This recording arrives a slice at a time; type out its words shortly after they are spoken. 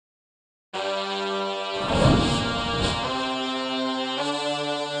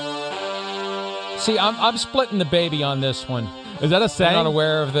See, I'm splitting the baby on this one. Is that a saying? I'm not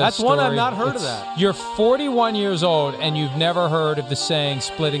aware of this. That's story. one I've not heard of that. You're 41 years old and you've never heard of the saying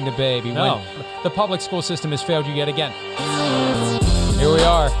 "splitting the baby." No. When the public school system has failed you yet again. Here we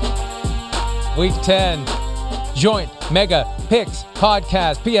are, week 10, joint mega picks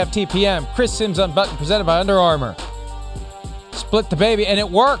podcast, PFTPM. Chris Sims Unbuttoned, presented by Under Armour. Split the baby, and it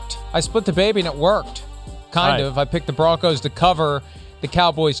worked. I split the baby, and it worked. Kind of. I picked the Broncos to cover, the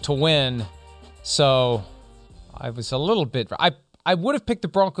Cowboys to win. So I was a little bit... I would have picked the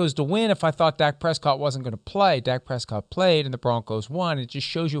Broncos to win if I thought Dak Prescott wasn't going to play. Dak Prescott played, and the Broncos won. It just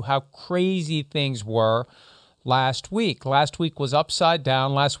shows you how crazy things were last week. Last week was upside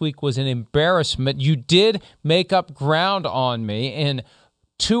down. Last week was an embarrassment. You did make up ground on me in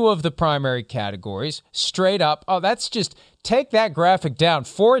two of the primary categories. Straight up. Oh, that's just... Take that graphic down.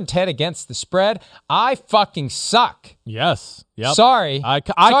 4-10 against the spread. I fucking suck. Yes. Yep. Sorry. I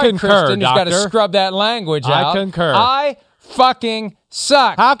Sorry, concur, Kristen. Doctor. You've got to scrub that language out. I concur. I fucking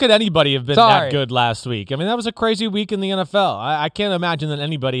suck. How could anybody have been Sorry. that good last week? I mean, that was a crazy week in the NFL. I can't imagine that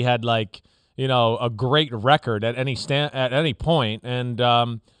anybody had a great record at any point. And I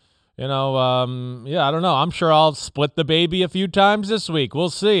don't know. I'm sure I'll split the baby a few times this week.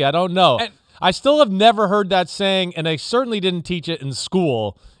 We'll see. I don't know. And I still have never heard that saying, and I certainly didn't teach it in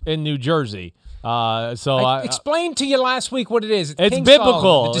school in New Jersey. I explained to you last week what it is. It's King biblical,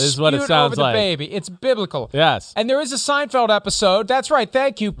 Solomon, the is what it dispute sounds over the like. baby. It's biblical. Yes. And there is a Seinfeld episode. That's right.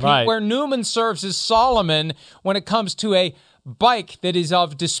 Thank you, Pete. Right. Where Newman serves as Solomon when it comes to a bike that is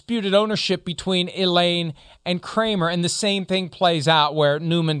of disputed ownership between Elaine and Kramer, and the same thing plays out where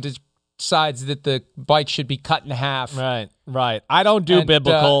Newman decides that the bike should be cut in half. Right. I don't do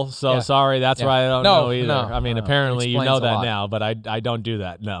biblical, so yeah. sorry. That's why I don't know either. I mean, apparently you know that now, but I don't do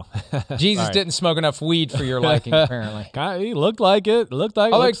that. No. Jesus didn't smoke enough weed for your liking, apparently. He looked like it. It kind of looked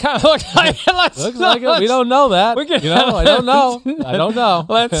like it. Looks like it. We don't know that. I don't know. I don't know.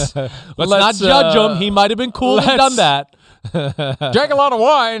 Let's not judge him. He might have been cool and done that. Drank a lot of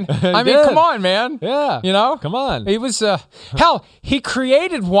wine. I mean, come on, man. Yeah. You know? Come on. He was, hell, he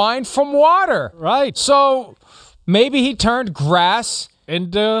created wine from water. Right. So maybe he turned grass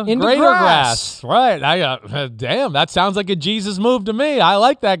into greater grass. Right. Damn, that sounds like a Jesus move to me. I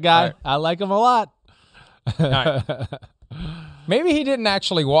like that guy. Right. I like him a lot. All right. Maybe he didn't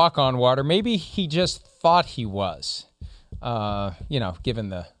actually walk on water. Maybe he just thought he was, given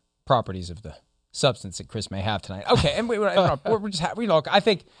the properties of the substance that Chris may have tonight. Okay, and I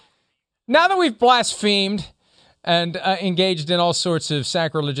think now that we've blasphemed and engaged in all sorts of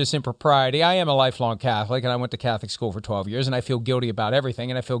sacrilegious impropriety, I am a lifelong Catholic, and I went to Catholic school for 12 years, and I feel guilty about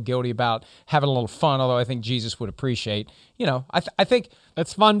everything, and I feel guilty about having a little fun, although I think Jesus would appreciate, I think...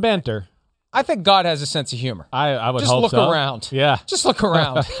 It's fun banter. I think God has a sense of humor. I would Just hope look so. around. Yeah. Just look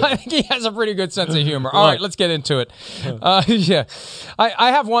around. I think he has a pretty good sense of humor. All right, let's get into it. Yeah.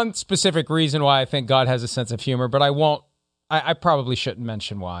 I have one specific reason why I think God has a sense of humor, but I probably shouldn't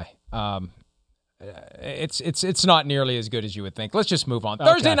mention why. It's not nearly as good as you would think. Let's just move on.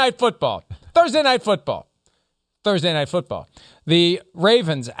 Okay. Thursday night football. The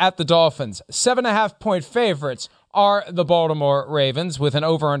Ravens at the Dolphins, 7.5-point favorites are the Baltimore Ravens with an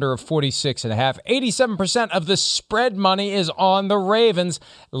over-under of 46.5. 87% of the spread money is on the Ravens,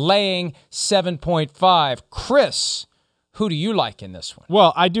 laying 7.5. Chris, who do you like in this one?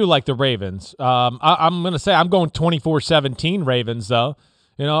 Well, I do like the Ravens. I'm going to say I'm going 24-17 Ravens, though.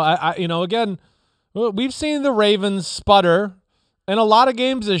 Again, we've seen the Ravens sputter in a lot of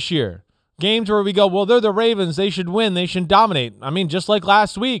games this year. Games where we go, well, they're the Ravens. They should win. They should dominate. I mean, just like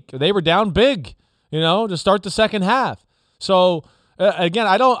last week, they were down big, to start the second half. So, again,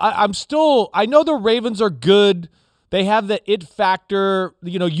 I know the Ravens are good. They have the it factor.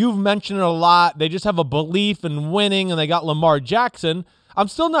 You've mentioned it a lot. They just have a belief in winning, and they got Lamar Jackson. I'm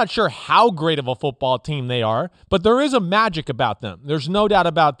still not sure how great of a football team they are, but there is a magic about them. There's no doubt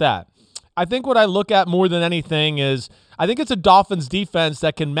about that. I think what I look at more than anything is I think it's a Dolphins defense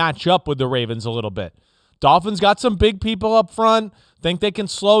that can match up with the Ravens a little bit. Dolphins got some big people up front. Think they can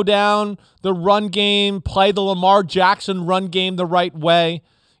slow down the run game, play the Lamar Jackson run game the right way.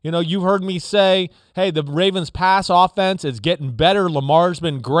 You've heard me say, hey, the Ravens pass offense is getting better. Lamar's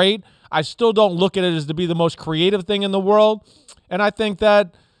been great. I still don't look at it as to be the most creative thing in the world. And I think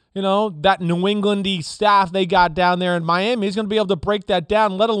that, that New England-y staff they got down there in Miami is going to be able to break that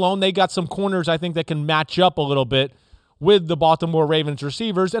down, let alone they got some corners I think that can match up a little bit with the Baltimore Ravens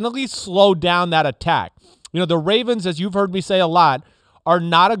receivers and at least slow down that attack. The Ravens, as you've heard me say a lot, are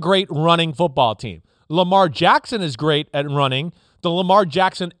not a great running football team. Lamar Jackson is great at running. The Lamar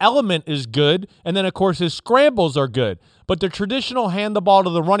Jackson element is good, and then, of course, his scrambles are good. But the traditional hand the ball to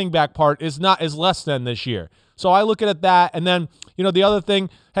the running back part is less than this year. So I look at that, and then, the other thing,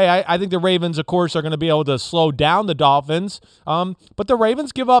 hey, I think the Ravens, of course, are going to be able to slow down the Dolphins. But the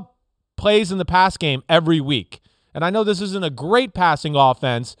Ravens give up plays in the pass game every week. And I know this isn't a great passing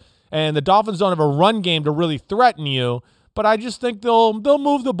offense, and the Dolphins don't have a run game to really threaten you, but I just think they'll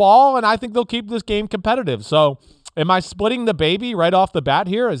move the ball, and I think they'll keep this game competitive. So am I splitting the baby right off the bat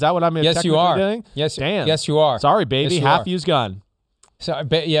here? Is that what I'm Yes, you are. doing? Yes, damn. Yes, you are. Sorry, baby. Yes, Half you's gone. So,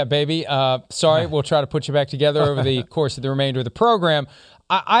 yeah, baby. Sorry, we'll try to put you back together over the course of the remainder of the program.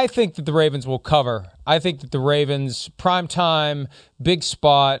 I think that the Ravens will cover. I think that the Ravens, primetime, big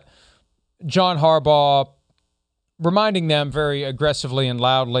spot, John Harbaugh, reminding them very aggressively and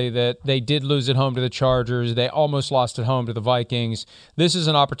loudly that they did lose at home to the Chargers. They almost lost at home to the Vikings. This is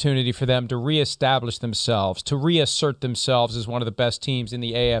an opportunity for them to reestablish themselves, to reassert themselves as one of the best teams in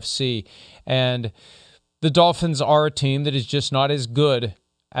the AFC. And the Dolphins are a team that is just not as good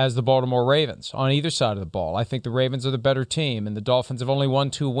as the Baltimore Ravens on either side of the ball. I think the Ravens are the better team, and the Dolphins have only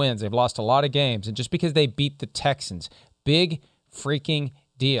won 2 wins. They've lost a lot of games. And just because they beat the Texans, big freaking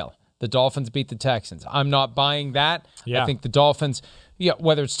deal. The Dolphins beat the Texans. I'm not buying that. Yeah. I think the Dolphins,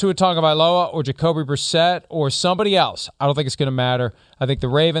 whether it's Tua Tagovailoa or Jacoby Brissett or somebody else, I don't think it's going to matter. I think the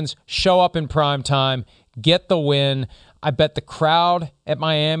Ravens show up in prime time, get the win. I bet the crowd at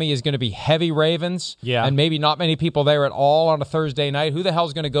Miami is going to be heavy Ravens. Yeah. And maybe not many people there at all on a Thursday night. Who the hell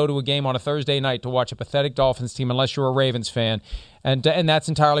is going to go to a game on a Thursday night to watch a pathetic Dolphins team unless you're a Ravens fan? And that's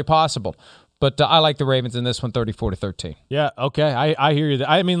entirely possible. But I like the Ravens in this one, 34-13. Yeah, okay, I hear you.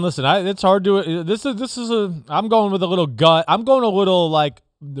 I mean, listen, it's hard to. This is a. I'm going with a little gut. I'm going a little like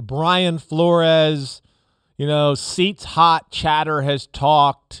the Brian Flores. Seats hot chatter has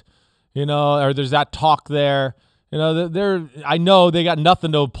talked. Or there's that talk there. I know they got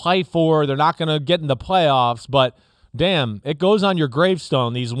nothing to play for. They're not going to get in the playoffs, but. Damn, it goes on your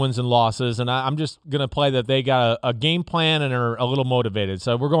gravestone, these wins and losses, and I'm just going to play that they got a game plan and are a little motivated.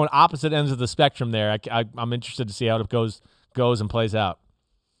 So we're going opposite ends of the spectrum there. I'm interested to see how it goes and plays out.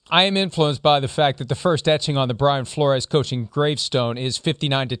 I am influenced by the fact that the first etching on the Brian Flores coaching gravestone is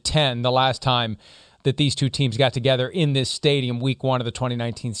 59-10, the last time that these two teams got together in this stadium week 1 of the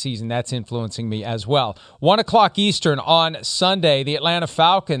 2019 season. That's influencing me as well. 1 o'clock Eastern on Sunday, the Atlanta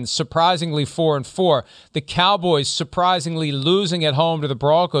Falcons surprisingly 4-4. The Cowboys surprisingly losing at home to the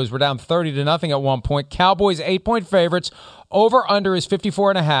Broncos. We're down 30-0 at one point. Cowboys 8-point favorites. Over-under is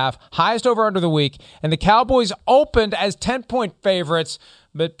 54.5. Highest over-under of the week. And the Cowboys opened as 10-point favorites,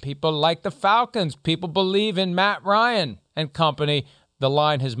 but people like the Falcons. People believe in Matt Ryan and company. The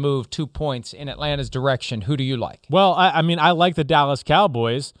line has moved 2 points in Atlanta's direction. Who do you like? Well, I mean, I like the Dallas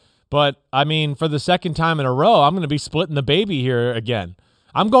Cowboys, but, I mean, for the second time in a row, I'm going to be splitting the baby here again.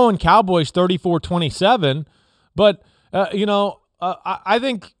 I'm going Cowboys 34-27, but, I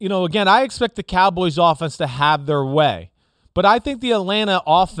think, again, I expect the Cowboys offense to have their way, but I think the Atlanta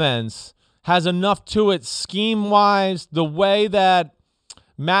offense has enough to it scheme-wise, the way that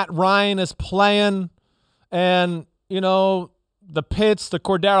Matt Ryan is playing, and, the Pitts, the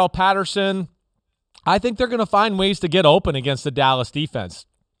Cordero Patterson, I think they're going to find ways to get open against the Dallas defense.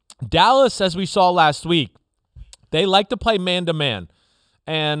 Dallas, as we saw last week, they like to play man-to-man.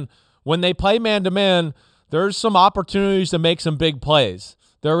 And when they play man-to-man, there's some opportunities to make some big plays.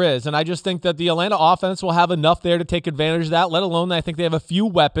 There is. And I just think that the Atlanta offense will have enough there to take advantage of that, let alone I think they have a few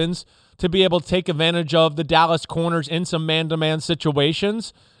weapons to be able to take advantage of the Dallas corners in some man-to-man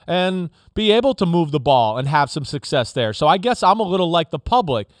situations and be able to move the ball and have some success there. So I guess I'm a little like the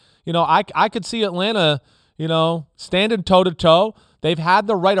public. I could see Atlanta, standing toe-to-toe. They've had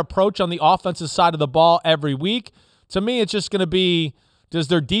the right approach on the offensive side of the ball every week. To me, it's just going to be, does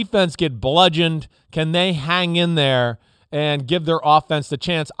their defense get bludgeoned? Can they hang in there and give their offense the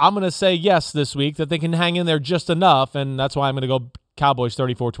chance? I'm going to say yes this week, that they can hang in there just enough, and that's why I'm going to go Cowboys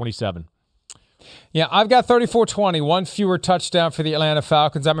 34-27. Yeah, I've got 34-20, one fewer touchdown for the Atlanta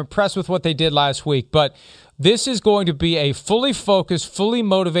Falcons. I'm impressed with what they did last week, but this is going to be a fully focused, fully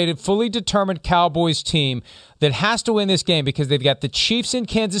motivated, fully determined Cowboys team that has to win this game because they've got the Chiefs in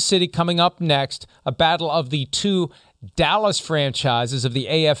Kansas City coming up next, a battle of the two Dallas franchises of the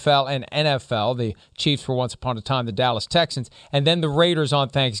AFL and NFL. The Chiefs were once upon a time the Dallas Texans, and then the Raiders on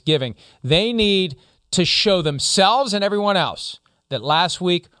Thanksgiving. They need to show themselves and everyone else that last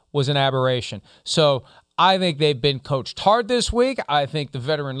week was an aberration. So I think they've been coached hard this week. I think the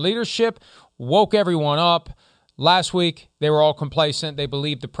veteran leadership woke everyone up. Last week, they were all complacent. They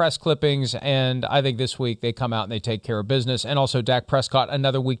believed the press clippings, and I think this week they come out and they take care of business. And also Dak Prescott,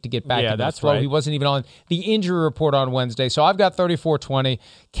 another week to get back into the flow. Right. He wasn't even on the injury report on Wednesday. So I've got 34-20.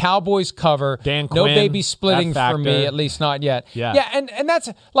 Cowboys cover. Dan Quinn, no baby splitting for me, at least not yet. Yeah, and that's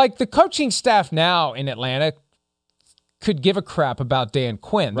like the coaching staff now in Atlanta could give a crap about Dan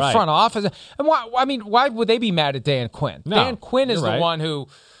Quinn. The front office. And why would they be mad at Dan Quinn? No, Dan Quinn is the one who...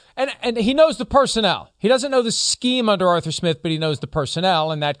 And he knows the personnel. He doesn't know the scheme under Arthur Smith, but he knows the personnel,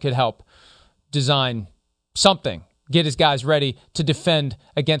 and that could help design something, get his guys ready to defend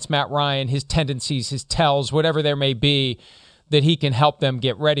against Matt Ryan, his tendencies, his tells, whatever there may be, that he can help them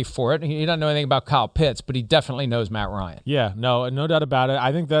get ready for it. He doesn't know anything about Kyle Pitts, but he definitely knows Matt Ryan. Yeah, no doubt about it.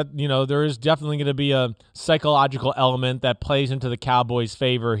 I think that, there is definitely going to be a psychological element that plays into the Cowboys'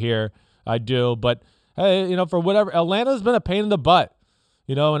 favor here. I do. But, hey, for whatever, Atlanta's been a pain in the butt.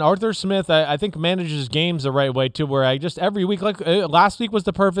 And Arthur Smith, I think, manages games the right way, too, where I just every week, like last week was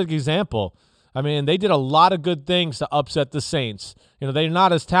the perfect example. I mean, they did a lot of good things to upset the Saints. They're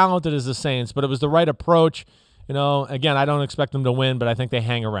not as talented as the Saints, but it was the right approach. Again, I don't expect them to win, but I think they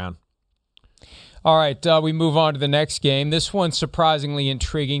hang around. All right, we move on to the next game. This one's surprisingly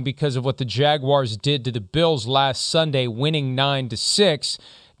intriguing because of what the Jaguars did to the Bills last Sunday, winning 9-6.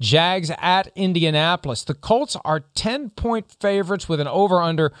 Jags at Indianapolis. The Colts are 10-point favorites with an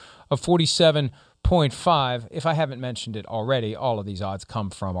over-under of 47.5. If I haven't mentioned it already, all of these odds come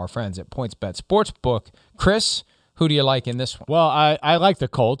from our friends at PointsBet Sportsbook. Chris, who do you like in this one? Well, I like the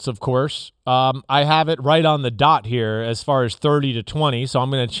Colts, of course. I have it right on the dot here as far as 30-20, so I'm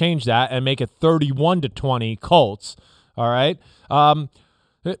going to change that and make it 31-20 Colts. All right?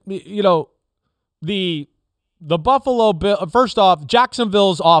 The Buffalo Bill. First off,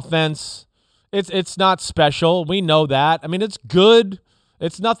 Jacksonville's offense, it's not special. We know that. I mean, it's good.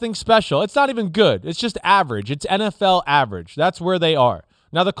 It's nothing special. It's not even good. It's just average. It's NFL average. That's where they are.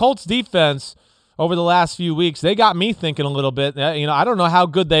 Now, the Colts defense over the last few weeks, they got me thinking a little bit. I don't know how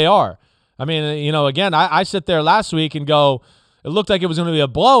good they are. I mean, again, I sit there last week and go, it looked like it was going to be a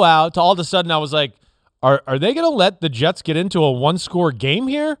blowout. To all of a sudden, I was like, are they going to let the Jets get into a one-score game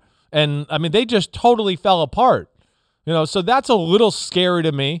here? And, I mean, they just totally fell apart. So that's a little scary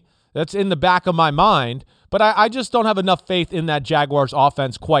to me. That's in the back of my mind. But I just don't have enough faith in that Jaguars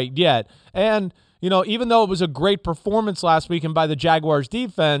offense quite yet. And, even though it was a great performance last weekend by the Jaguars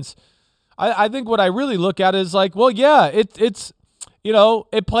defense, I think what I really look at is like, well, yeah, it's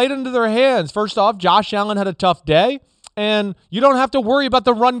it played into their hands. First off, Josh Allen had a tough day. And you don't have to worry about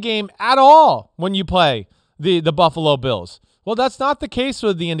the run game at all when you play the Buffalo Bills. Well, that's not the case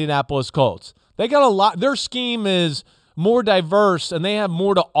with the Indianapolis Colts. They got a lot. Their scheme is more diverse, and they have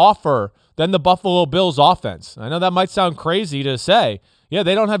more to offer than the Buffalo Bills offense. I know that might sound crazy to say. Yeah,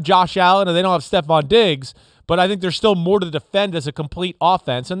 they don't have Josh Allen, and they don't have Stephon Diggs, but I think there's still more to defend as a complete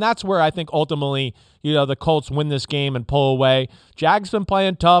offense, and that's where I think ultimately, the Colts win this game and pull away. Jags been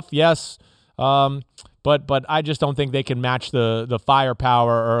playing tough, yes, but I just don't think they can match the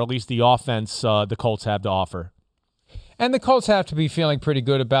firepower or at least the offense the Colts have to offer. And the Colts have to be feeling pretty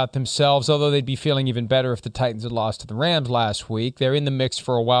good about themselves, although they'd be feeling even better if the Titans had lost to the Rams last week. They're in the mix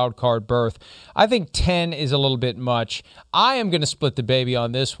for a wild card berth. I think 10 is a little bit much. I am going to split the baby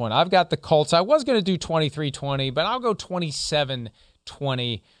on this one. I've got the Colts. I was going to do 23-20, but I'll go 27-20.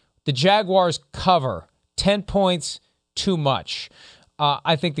 The Jaguars cover. 10 points, too much.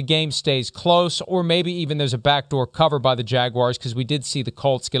 I think the game stays close, or maybe even there's a backdoor cover by the Jaguars because we did see the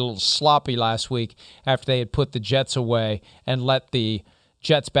Colts get a little sloppy last week after they had put the Jets away and let the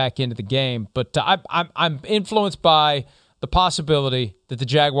Jets back into the game. But I'm influenced by the possibility that the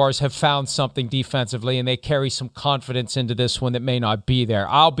Jaguars have found something defensively and they carry some confidence into this one that may not be there.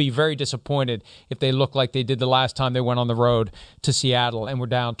 I'll be very disappointed if they look like they did the last time they went on the road to Seattle and were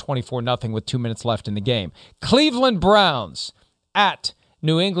down 24-0 with 2 minutes left in the game. Cleveland Browns at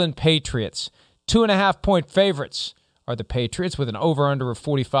New England Patriots. 2.5-point favorites are the Patriots with an over-under of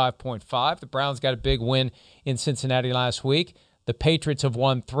 45.5. The Browns got a big win in Cincinnati last week. The Patriots have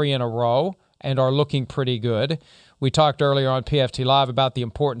won 3 in a row and are looking pretty good. We talked earlier on PFT Live about the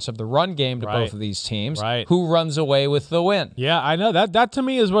importance of the run game to both of these teams. Right. Who runs away with the win? Yeah, I know. That to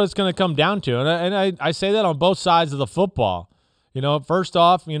me is what it's going to come down to. And I say that on both sides of the football. First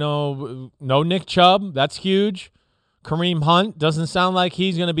off, no Nick Chubb. That's huge. Kareem Hunt doesn't sound like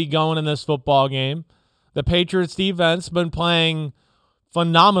he's going to be going in this football game. The Patriots defense been playing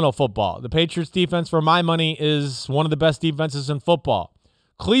phenomenal football. The Patriots defense, for my money, is one of the best defenses in football.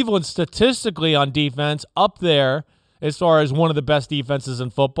 Cleveland statistically on defense up there as far as one of the best defenses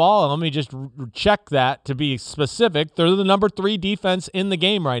in football. And let me just check that to be specific. They're the number 3 defense in the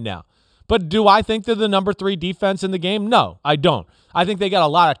game right now. But do I think they're the number 3 defense in the game? No, I don't. I think they got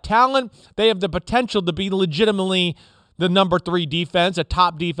a lot of talent. They have the potential to be legitimately the number 3 defense, a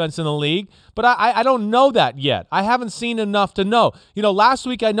top defense in the league. But I don't know that yet. I haven't seen enough to know. Last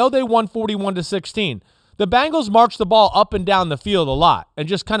week I know they won 41-16. The Bengals marched the ball up and down the field a lot and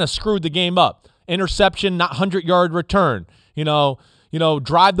just kind of screwed the game up. Interception, not 100-yard return.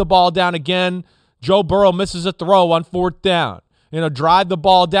 Drive the ball down again. Joe Burrow misses a throw on 4th down. Drive the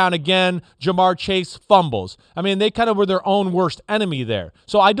ball down again. Jamar Chase fumbles. I mean, they kind of were their own worst enemy there.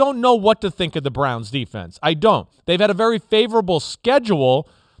 So I don't know what to think of the Browns defense. I don't. They've had a very favorable schedule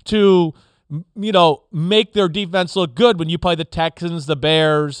to, make their defense look good when you play the Texans, the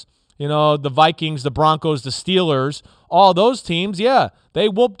Bears, the Vikings, the Broncos, the Steelers. All those teams, yeah, they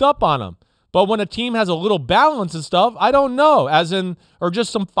whooped up on them. But when a team has a little balance and stuff, I don't know, or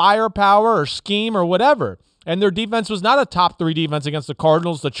just some firepower or scheme or whatever. And their defense was not a top 3 defense against the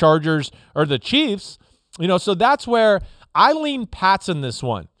Cardinals, the Chargers, or the Chiefs. So that's where I lean Pats in this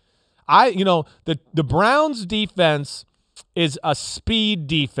one. The Browns defense is a speed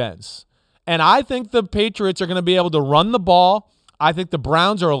defense. And I think the Patriots are going to be able to run the ball. I think the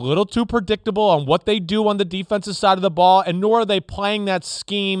Browns are a little too predictable on what they do on the defensive side of the ball, and nor are they playing that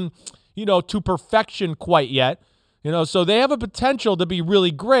scheme, to perfection quite yet. So they have a potential to be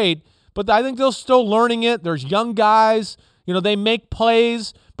really great, but I think they're still learning it. There's young guys. They make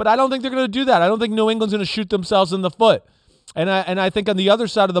plays, but I don't think they're going to do that. I don't think New England's going to shoot themselves in the foot. And I think on the other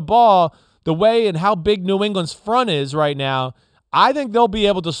side of the ball, the way and how big New England's front is right now, I think they'll be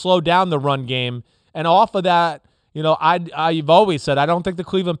able to slow down the run game. And off of that, I've always said I don't think the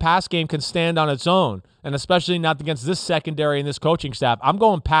Cleveland pass game can stand on its own, and especially not against this secondary and this coaching staff. I'm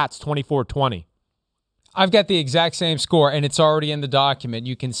going Pats 24-20. I've got the exact same score, and it's already in the document.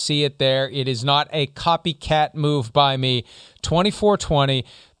 You can see it there. It is not a copycat move by me. 24-20.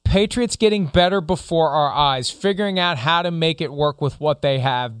 Patriots getting better before our eyes, figuring out how to make it work with what they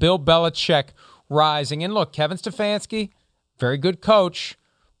have. Bill Belichick rising. And look, Kevin Stefanski, very good coach,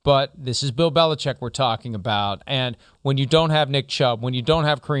 but this is Bill Belichick we're talking about. And when you don't have Nick Chubb, when you don't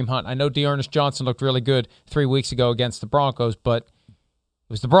have Kareem Hunt, I know Dearness Johnson looked really good 3 weeks ago against the Broncos, but it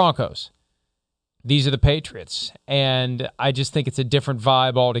was the Broncos. These are the Patriots, and I just think it's a different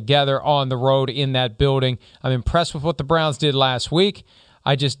vibe altogether on the road in that building. I'm impressed with what the Browns did last week.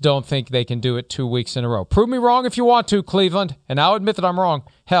 I just don't think they can do it 2 weeks in a row. Prove me wrong if you want to, Cleveland, and I'll admit that I'm wrong.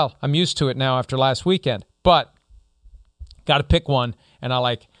 Hell, I'm used to it now after last weekend, but got to pick one, and I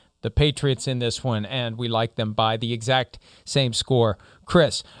like the Patriots in this one, and we like them by the exact same score.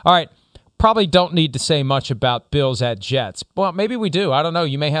 Chris, all right, probably don't need to say much about Bills at Jets. Well, maybe we do. I don't know.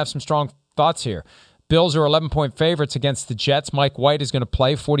 You may have some strong thoughts here. Bills are 11-point favorites against the Jets. Mike White is going to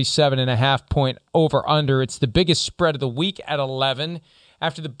play 47.5-point over-under. It's the biggest spread of the week at 11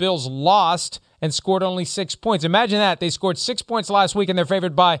 after the Bills lost and scored only 6 points. Imagine that. They scored 6 points last week, and they're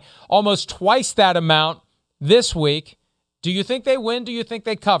favored by almost twice that amount this week. Do you think they win? Do you think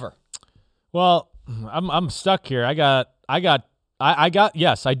they cover? Well, I'm stuck here.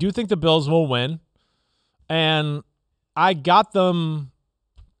 Yes, I do think the Bills will win. And I got them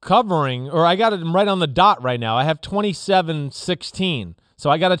covering, or I got it right on the dot right now. I have 27-16.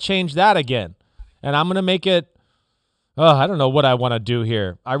 So I got to change that again. And I'm going to make it, I don't know what I want to do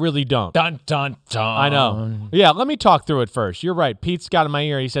here. I really don't. Dun, dun, dun. I know. Yeah, let me talk through it first. You're right. Pete's got in my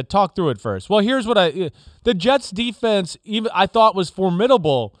ear. He said, talk through it first. Well, here's what the Jets defense, even I thought was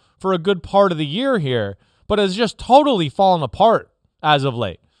formidable for a good part of the year here, but has just totally fallen apart as of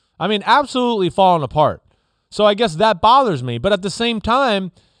late. I mean, absolutely fallen apart. So I guess that bothers me. But at the same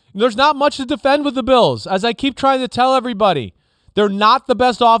time, there's not much to defend with the Bills. As I keep trying to tell everybody, they're not the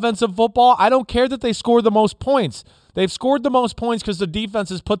best offensive football. I don't care that they score the most points. They've scored the most points because the defense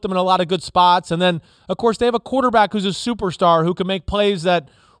has put them in a lot of good spots. And then, of course, they have a quarterback who's a superstar who can make plays that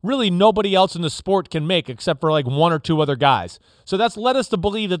really nobody else in the sport can make except for like one or two other guys. So that's led us to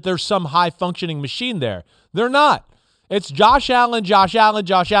believe that there's some high-functioning machine there. They're not. It's Josh Allen,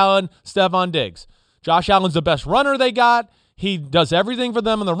 Stephon Diggs. Josh Allen's the best runner they got. He does everything for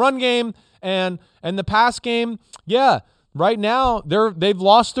them in the run game and the pass game. Yeah, right now they've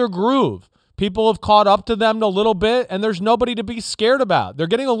lost their groove. People have caught up to them a little bit, and there's nobody to be scared about. They're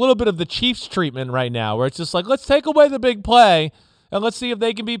getting a little bit of the Chiefs treatment right now, where it's just like, let's take away the big play, and let's see if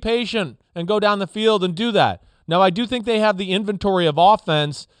they can be patient and go down the field and do that. Now, I do think they have the inventory of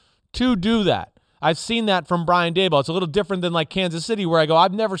offense to do that. I've seen that from Brian Daboll. It's a little different than like Kansas City, where I go,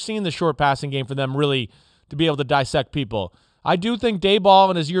 I've never seen the short passing game for them really to be able to dissect people. I do think Daboll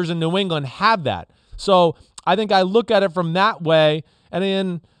and his years in New England have that. So I think I look at it from that way, and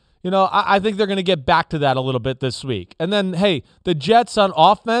then, I think they're going to get back to that a little bit this week. And then, hey, the Jets on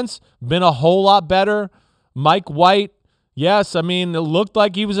offense been a whole lot better. Mike White, yes, I mean, it looked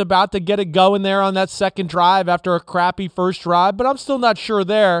like he was about to get it going there on that second drive after a crappy first drive, but I'm still not sure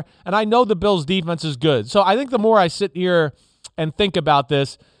there, and I know the Bills' defense is good. So I think the more I sit here and think about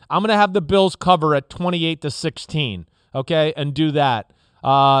this, I'm going to have the Bills cover at 28-16, okay, and do that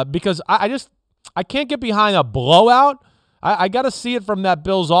because I can't get behind a blowout. I got to see it from that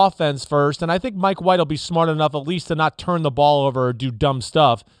Bills offense first, and I think Mike White will be smart enough at least to not turn the ball over or do dumb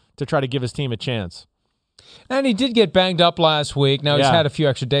stuff to try to give his team a chance. And he did get banged up last week. Now he's Yeah. had a few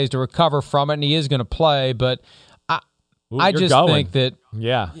extra days to recover from it, and he is going to play, but I just think that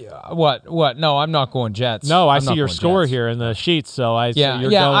what? No, I'm not going Jets. No, I I'm see not your going score Jets. here in the sheets, so I see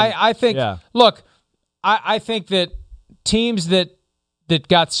you're yeah. going. I think. Yeah. Look, I think that teams that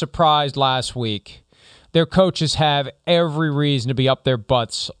got surprised last week, their coaches have every reason to be up their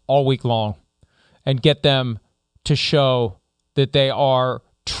butts all week long and get them to show that they are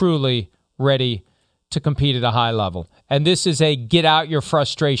truly ready to compete at a high level. And this is a get out your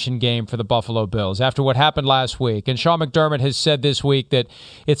frustration game for the Buffalo Bills after what happened last week. And Sean McDermott has said this week that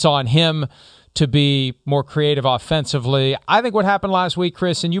it's on him to be more creative offensively. I think what happened last week,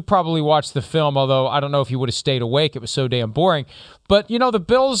 Chris, and you probably watched the film, although I don't know if you would have stayed awake. It was so damn boring. But, the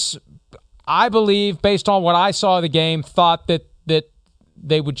Bills, I believe, based on what I saw of the game, thought that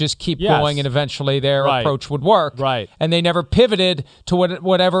they would just keep going and eventually their approach would work. Right. And they never pivoted to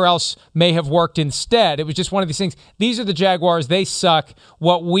whatever else may have worked instead. It was just one of these things. These are the Jaguars. They suck.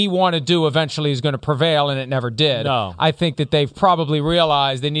 What we want to do eventually is going to prevail, and it never did. No. I think that they've probably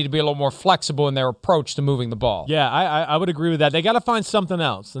realized they need to be a little more flexible in their approach to moving the ball. Yeah, I would agree with that. They got to find something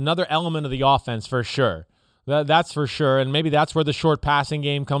else, another element of the offense for sure. That's for sure, and maybe that's where the short passing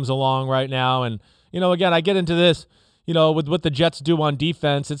game comes along right now. And, again, I get into this, with what the Jets do on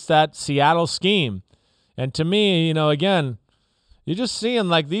defense, it's that Seattle scheme. And to me, again, you're just seeing,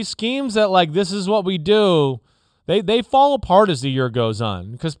 these schemes that, this is what we do, they fall apart as the year goes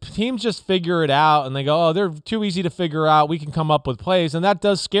on because teams just figure it out and they go, oh, they're too easy to figure out. We can come up with plays, and that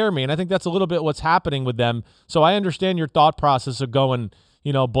does scare me. And I think that's a little bit what's happening with them. So I understand your thought process of going,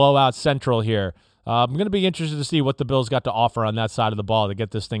 blowout central here. I'm going to be interested to see what the Bills got to offer on that side of the ball to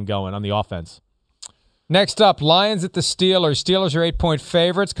get this thing going on the offense. Next up, Lions at the Steelers. Steelers are 8-point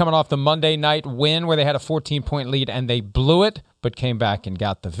favorites coming off the Monday night win where they had a 14-point lead and they blew it, but came back and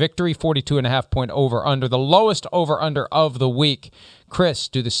got the victory. 42.5-point over-under, the lowest over-under of the week. Chris,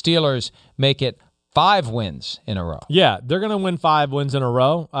 do the Steelers make it 5 wins in a row? Yeah, they're going to win 5 wins in a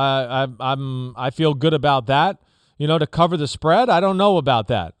row. I feel good about that. To cover the spread, I don't know about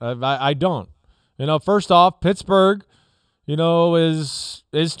that. I don't. First off, Pittsburgh,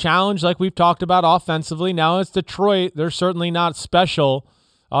 is challenged like we've talked about offensively. Now it's Detroit. They're certainly not special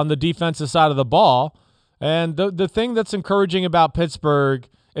on the defensive side of the ball. And the thing that's encouraging about Pittsburgh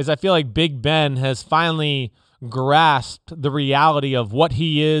is I feel like Big Ben has finally grasped the reality of what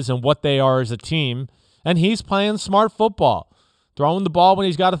he is and what they are as a team. And he's playing smart football, throwing the ball when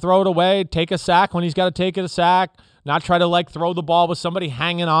he's got to throw it away, take a sack when he's got to take it a sack, not try to throw the ball with somebody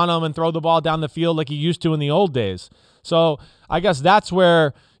hanging on him and throw the ball down the field like he used to in the old days. So I guess that's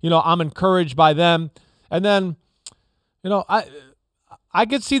where, I'm encouraged by them. And then, I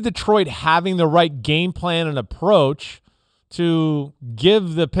could see Detroit having the right game plan and approach to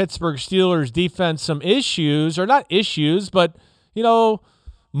give the Pittsburgh Steelers defense some issues, or not issues, but,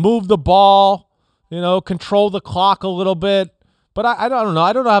 move the ball, control the clock a little bit. But I don't know.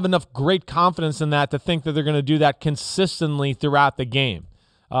 I don't have enough great confidence in that to think that they're going to do that consistently throughout the game.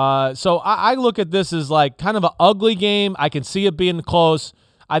 So I look at this as kind of an ugly game. I can see it being close.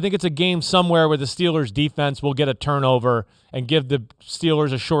 I think it's a game somewhere where the Steelers defense will get a turnover and give the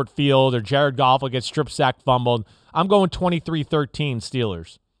Steelers a short field, or Jared Goff will get strip sack fumbled. I'm going 23-13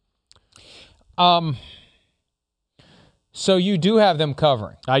 Steelers. So you do have them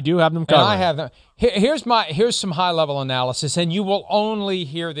covering. I do have them covering. And I have them. Here's some high-level analysis, and you will only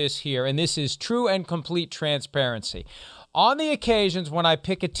hear this here, and this is true and complete transparency. On the occasions when I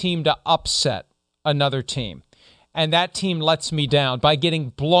pick a team to upset another team, and that team lets me down by getting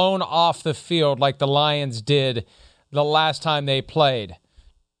blown off the field like the Lions did the last time they played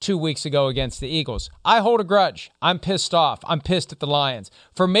 2 weeks ago against the Eagles, I hold a grudge. I'm pissed off. I'm pissed at the Lions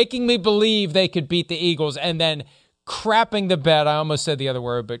for making me believe they could beat the Eagles and then crapping the bed. I almost said the other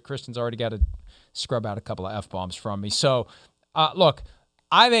word, but Kristen's already got to scrub out a couple of F-bombs from me. So, look,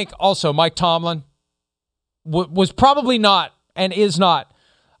 I think also Mike Tomlin was probably not and is not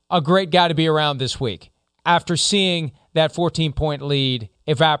a great guy to be around this week after seeing that 14-point lead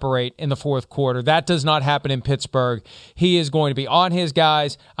evaporate in the fourth quarter. That does not happen in Pittsburgh. He is going to be on his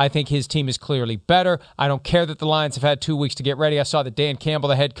guys. I think his team is clearly better. I don't care that the Lions have had 2 weeks to get ready. I saw that Dan Campbell,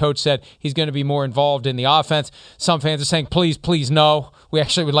 the head coach, said he's going to be more involved in the offense. Some fans are saying, please, please, no. We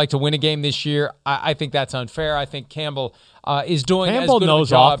actually would like to win a game this year. I think that's unfair. I think Campbell is doing as good of a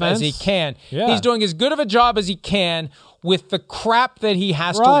job as he can. Yeah. He's doing as good of a job as he can with the crap that he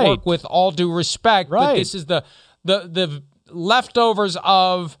has to work with, all due respect. But this is the leftovers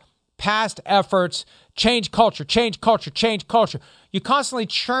of past efforts. Change culture, change culture, change culture. You're constantly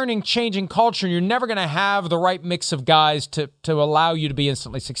changing culture, and you're never going to have the right mix of guys to allow you to be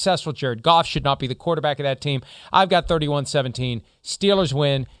instantly successful. Jared Goff should not be the quarterback of that team. I've got 31-17. Steelers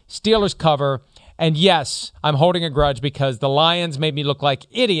win. Steelers cover. And yes, I'm holding a grudge because the Lions made me look like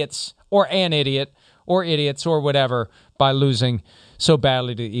idiots or an idiot or idiots or whatever by losing so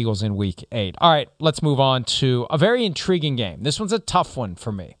badly to the Eagles in Week 8. All right, let's move on to a very intriguing game. This one's a tough one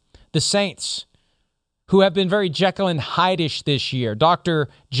for me. The Saints, who have been very Jekyll and Hyde-ish this year. Dr.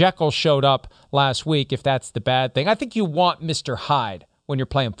 Jekyll showed up last week, if that's the bad thing. I think you want Mr. Hyde when you're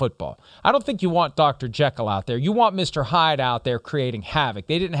playing football. I don't think you want Dr. Jekyll out there. You want Mr. Hyde out there creating havoc.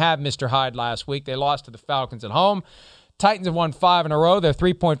 They didn't have Mr. Hyde last week. They lost to the Falcons at home. Titans have won 5 in a row. They're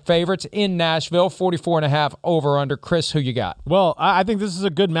 3-point favorites in Nashville, 44.5 over/under. Chris, who you got? Well, I think this is a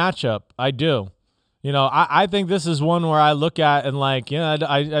good matchup. I do. You know, I think this is one where I look at and like,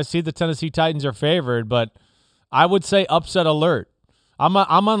 I see the Tennessee Titans are favored, but I would say upset alert. I'm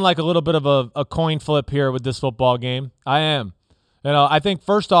on like a little bit of a coin flip here with this football game. I am. You know, I think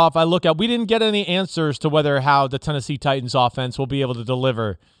first off, we didn't get any answers to how the Tennessee Titans offense will be able to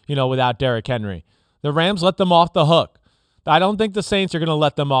deliver, without Derrick Henry. The Rams let them off the hook. I don't think the Saints are going to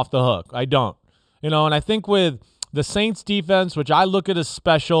let them off the hook. I don't. And I think with the Saints defense, which I look at as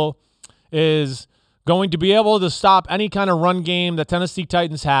special, is going to be able to stop any kind of run game that Tennessee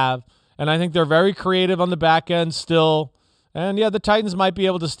Titans have. And I think they're very creative on the back end still. And, yeah, the Titans might be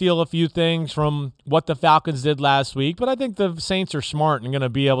able to steal a few things from what the Falcons did last week. But I think the Saints are smart and going to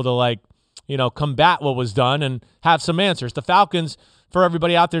be able to, combat what was done and have some answers. The Falcons, for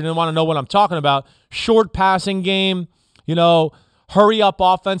everybody out there who want to know what I'm talking about, short passing game, hurry up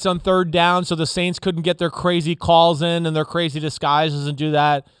offense on third down so the Saints couldn't get their crazy calls in and their crazy disguises and do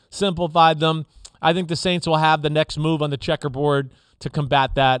that. Simplified them. I think the Saints will have the next move on the checkerboard to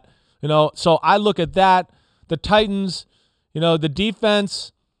combat that. So I look at that. The Titans, the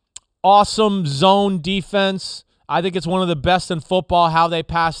defense, awesome zone defense. I think it's one of the best in football, how they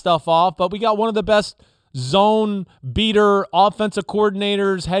pass stuff off. But we got one of the best zone beater offensive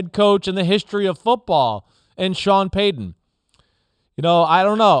coordinators, head coach in the history of football, and Sean Payton. I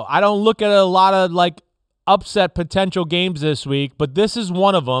don't know. I don't look at a lot of upset potential games this week, but this is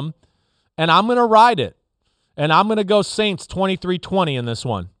one of them, and I'm going to ride it. And I'm going to go Saints 23-20 in this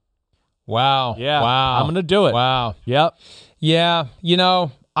one. Wow. Yeah. Wow. I'm going to do it. Wow. Yep. Yeah.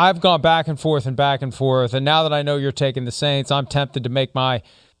 I've gone back and forth, and now that I know you're taking the Saints, I'm tempted to make my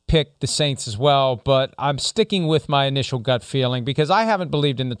pick the Saints as well, but I'm sticking with my initial gut feeling because I haven't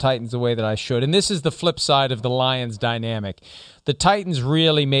believed in the Titans the way that I should. And this is the flip side of the Lions dynamic. The Titans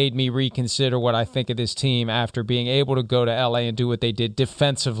really made me reconsider what I think of this team after being able to go to LA and do what they did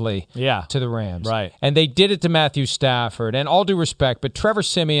defensively to the Rams. Right. And they did it to Matthew Stafford. And all due respect, but Trevor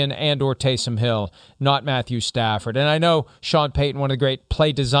Siemian and or Taysom Hill, not Matthew Stafford. And I know Sean Payton, one of the great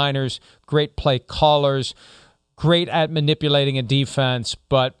play designers, great play callers, great at manipulating a defense,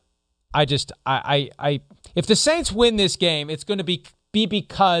 but I if the Saints win this game, it's going to be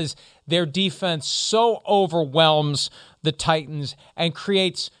because their defense so overwhelms the Titans and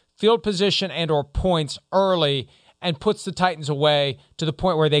creates field position and or points early and puts the Titans away to the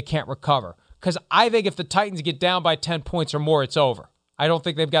point where they can't recover. Because I think if the Titans get down by 10 points or more, it's over. I don't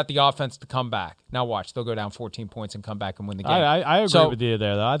think they've got the offense to come back. Now watch, they'll go down 14 points and come back and win the game. I agree with you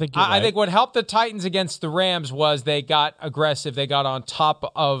there, though. I think you're right. I think what helped the Titans against the Rams was they got aggressive. They got on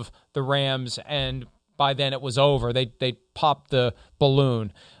top of the Rams, and by then it was over. They popped the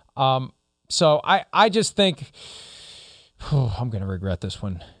balloon. So I just think I'm going to regret this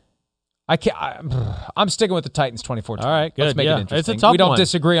one. I'm sticking with the Titans 24-20. All right, good. Let's make it interesting. It's a tough one. We don't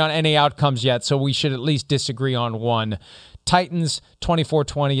disagree on any outcomes yet, so we should at least disagree on one. Titans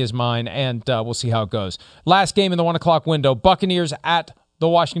 24-20 is mine, and we'll see how it goes. Last game in the 1 o'clock window, Buccaneers at the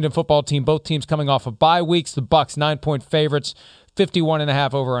Washington football team. Both teams coming off of bye weeks. The Bucs 9-point favorites,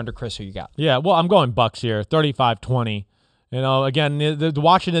 51.5 over/under. Chris, who you got? Yeah, well, I'm going Bucs here, 35-20. Again, the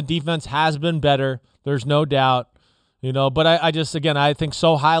Washington defense has been better. There's no doubt. But I think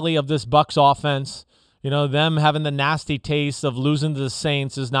so highly of this Bucs offense. Them having the nasty taste of losing to the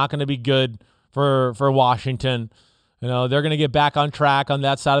Saints is not going to be good for Washington. You know, they're going to get back on track on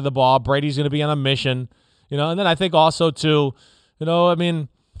that side of the ball. Brady's going to be on a mission. You know, and then I think also too, you know, I mean,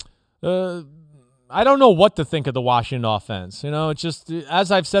 I don't know what to think of the Washington offense. You know, it's just,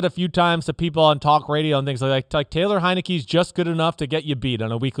 as I've said a few times to people on talk radio and things like Taylor Heineke's just good enough to get you beat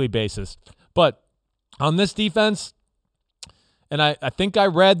on a weekly basis. But on this defense, and I think I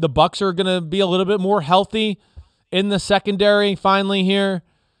read the Bucs are going to be a little bit more healthy in the secondary finally here.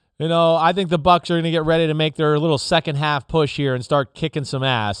 You know, I think the Bucs are going to get ready to make their little second half push here and start kicking some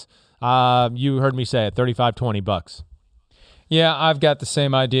ass. You heard me say it, 35-20 Bucs. Yeah, I've got the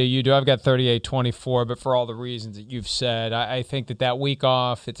same idea you do. I've got 38-24, but for all the reasons that you've said, I think that week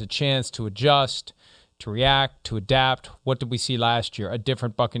off, it's a chance to adjust, to react, to adapt. What did we see last year? A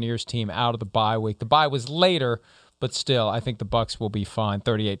different Buccaneers team out of the bye week. The bye was later, but still, I think the Bucs will be fine.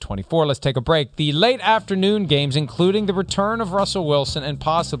 38-24. Let's take a break. The late afternoon games, including the return of Russell Wilson and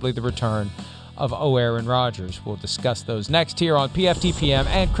possibly the return of Aaron Rodgers. We'll discuss those next here on PFTPM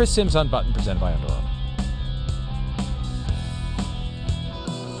and Chris Sims Unbuttoned, presented by Under Armour.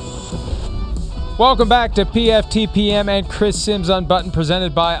 Welcome back to PFTPM and Chris Sims Unbuttoned,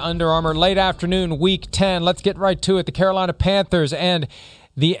 presented by Under Armour. Late afternoon, Week 10. Let's get right to it. The Carolina Panthers and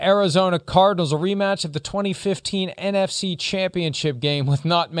the Arizona Cardinals, a rematch of the 2015 NFC Championship game with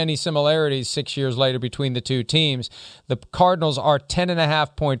not many similarities 6 years later between the two teams. The Cardinals are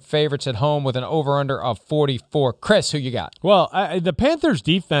 10.5-point favorites at home with an over-under of 44. Chris, who you got? Well, the Panthers'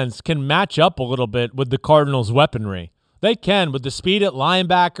 defense can match up a little bit with the Cardinals' weaponry. They can, with the speed at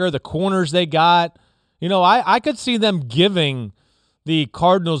linebacker, the corners they got. You know, I could see them giving the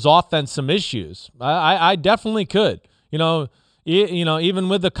Cardinals' offense some issues. I definitely could. You know, even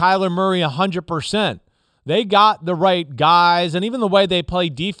with the Kyler Murray 100%, they got the right guys and even the way they play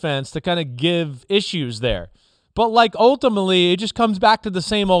defense to kind of give issues there. But, like, ultimately, it just comes back to the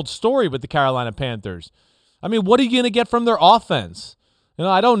same old story with the Carolina Panthers. I mean, what are you going to get from their offense? You know,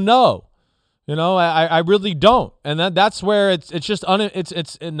 I don't know. You know, I really don't. And that's where it's just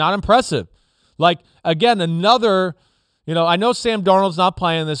it's not impressive. Like, again, another, you know, I know Sam Darnold's not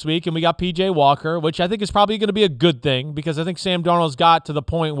playing this week, and we got P.J. Walker, which I think is probably going to be a good thing because I think Sam Darnold's got to the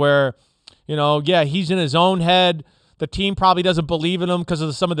point where, you know, yeah, he's in his own head. The team probably doesn't believe in him because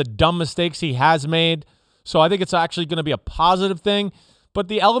of some of the dumb mistakes he has made. So I think it's actually going to be a positive thing. But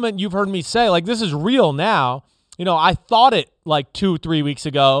the element you've heard me say, like, this is real now. You know, I thought it like 2-3 weeks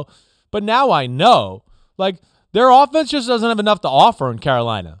ago, but now I know. Like, their offense just doesn't have enough to offer in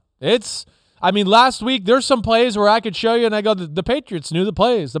Carolina. Last week, there's some plays where I could show you, and I go, the Patriots knew the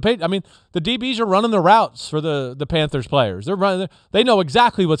plays. The DBs are running the routes for the Panthers players. They know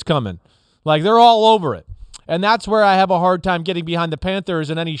exactly what's coming. Like, they're all over it. And that's where I have a hard time getting behind the Panthers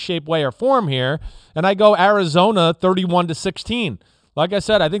in any shape, way, or form here. And I go Arizona 31-16. Like I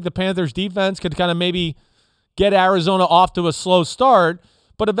said, I think the Panthers defense could kind of maybe get Arizona off to a slow start,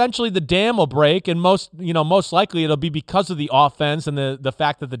 but eventually the dam will break, and most likely it'll be because of the offense and the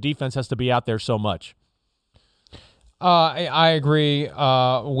fact that the defense has to be out there so much. I agree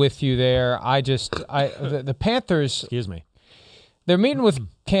with you there. The Panthers. Excuse me. They're meeting with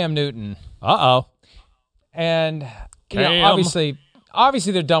Cam Newton. Uh-oh. And obviously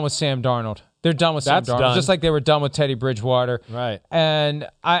they're done with Sam Darnold. They're done with Sam Darnold, just like they were done with Teddy Bridgewater. Right. And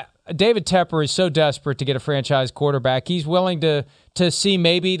David Tepper is so desperate to get a franchise quarterback. He's willing to see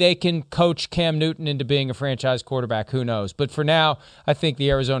maybe they can coach Cam Newton into being a franchise quarterback. Who knows? But for now, I think the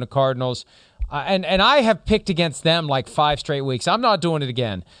Arizona Cardinals, and I have picked against them like 5 straight weeks. I'm not doing it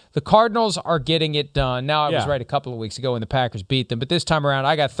again. The Cardinals are getting it done. Now, I was right a couple of weeks ago when the Packers beat them, but this time around,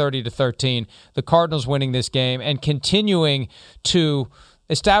 I got 30-13. The Cardinals winning this game and continuing to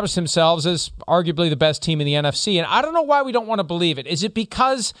establish themselves as arguably the best team in the NFC. And I don't know why we don't want to believe it. Is it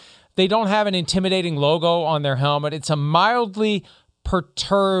because they don't have an intimidating logo on their helmet? It's a mildly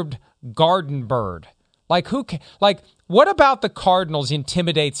perturbed garden bird. What about the Cardinals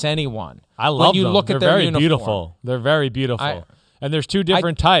intimidates anyone? I love when you them. Look They're at their very uniform. beautiful. They're very beautiful. And there's two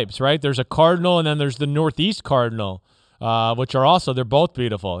different types, right? There's a cardinal, and then there's the Northeast cardinal, which are also, they're both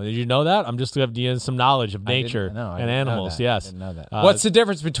beautiful. Did you know that? I'm just giving you some knowledge of nature and animals. Yes. I didn't know that. What's the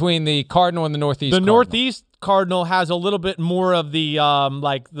difference between the cardinal and the Northeast cardinal? The Northeast cardinal has a little bit more of the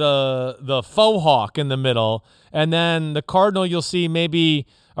the faux hawk in the middle, and then the cardinal you'll see maybe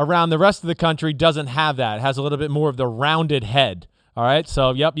around the rest of the country doesn't have that. It has a little bit more of the rounded head. All right,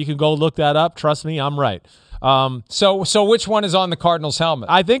 so yep, you can go look that up. Trust me, I'm right. So which one is on the Cardinals helmet?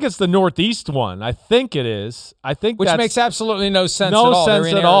 I think it's the Northeast one. I think it is. Which makes absolutely no sense at all. No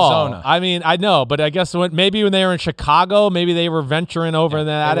sense at all. I mean, I know, but I guess maybe when they were in Chicago, maybe they were venturing over in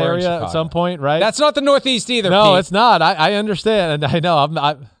that area at some point, right? That's not the Northeast either. No, Pete. It's not. I understand, and I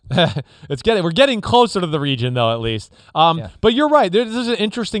know. We're getting closer to the region, though, at least. But you're right. This is an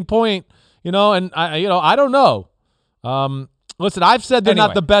interesting point, and I don't know. Listen, I've said they're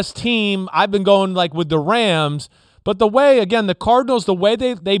not the best team. I've been going with the Rams, but the Cardinals, the way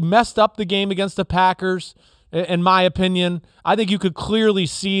they messed up the game against the Packers, in my opinion, I think you could clearly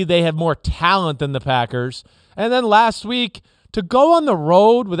see they have more talent than the Packers. And then last week, to go on the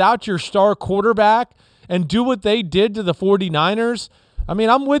road without your star quarterback and do what they did to the 49ers, I mean,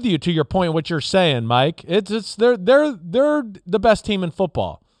 I'm with you to your point, what you're saying, Mike. They're the best team in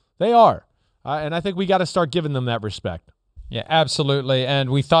football. They are. And I think we got to start giving them that respect. Yeah, absolutely. And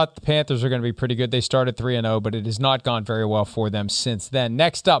we thought the Panthers were going to be pretty good. They started 3-0, but it has not gone very well for them since then.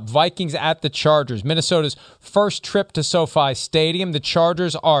 Next up, Vikings at the Chargers. Minnesota's first trip to SoFi Stadium. The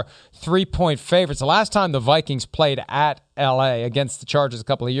Chargers are 3-point favorites. The last time the Vikings played at LA against the Chargers a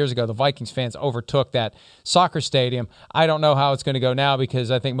couple of years ago, the Vikings fans overtook that soccer stadium. I don't know how it's going to go now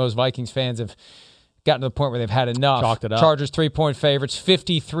because I think most Vikings fans have gotten to the point where they've had enough. Chalked it up. Chargers 3-point favorites,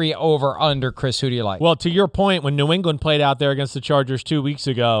 53 over under. Chris, who do you like? Well, to your point, when New England played out there against the Chargers 2 weeks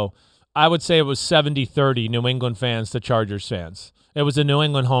ago, I would say it was 70-30 New England fans to Chargers fans. It was a New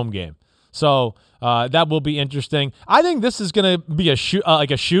England home game. So that will be interesting. I think this is going to be a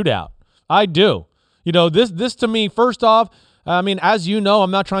shootout. I do. This to me, first off, I mean, as you know,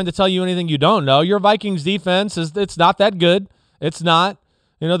 I'm not trying to tell you anything you don't know. Your Vikings defense it's not that good. It's not.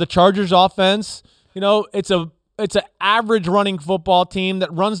 The Chargers offense, it's an average running football team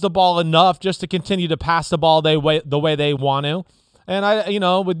that runs the ball enough just to continue to pass the ball the way they want to.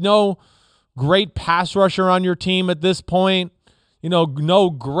 And with no great pass rusher on your team at this point, no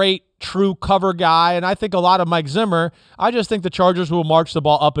great true cover guy, and I think a lot of Mike Zimmer, I just think the Chargers will march the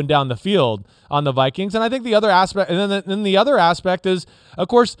ball up and down the field on the Vikings. And I think the other aspect, and then the other aspect is, of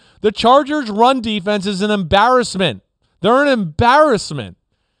course, the Chargers' run defense is an embarrassment. They're an embarrassment.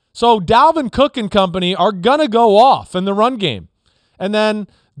 So Dalvin Cook and company are going to go off in the run game. And then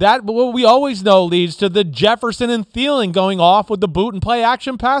that, what we always know, leads to the Jefferson and Thielen going off with the boot and play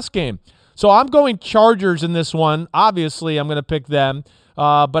action pass game. So I'm going Chargers in this one. Obviously, I'm going to pick them.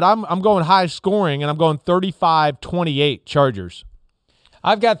 But I'm going high scoring, and I'm going 35-28 Chargers.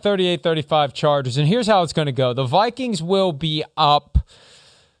 I've got 38-35 Chargers, and here's how it's going to go. The Vikings will be up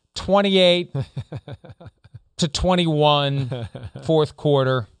 28-21 fourth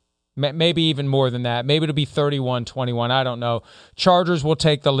quarter. Maybe even more than that. Maybe it'll be 31-21. I don't know. Chargers will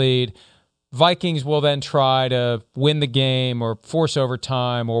take the lead. Vikings will then try to win the game or force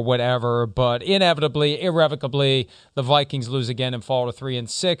overtime or whatever, but inevitably, irrevocably, the Vikings lose again and fall to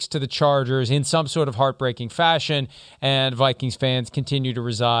 3-6 to the Chargers in some sort of heartbreaking fashion, and Vikings fans continue to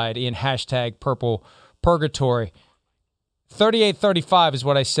reside in #purple purgatory. 38-35 is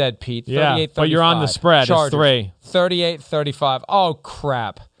what I said, Pete. 38-35. But you're on the spread. Chargers. It's 3. 38-35. Oh,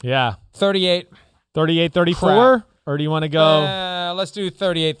 crap. Yeah. 38-34? Or do you want to go? Let's do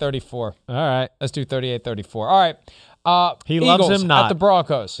 38-34. All right. Let's do 38-34. All right. He Eagles loves him not. at the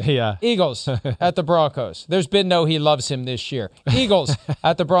Broncos. Yeah. Eagles at the Broncos. There's been no he loves him this year. Eagles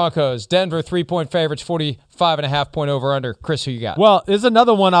at the Broncos. Denver 3-point favorites, 45.5-point over under. Chris, who you got? Well, there's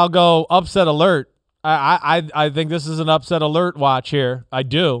another one. I'll go upset alert. I think this is an upset alert watch here. I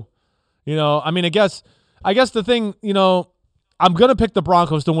do. I mean, I guess the thing, I'm going to pick the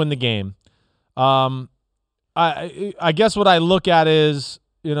Broncos to win the game. I guess what I look at is,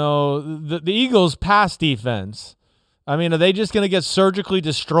 the Eagles' pass defense. I mean, are they just going to get surgically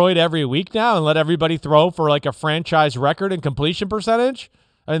destroyed every week now and let everybody throw for like a franchise record in completion percentage?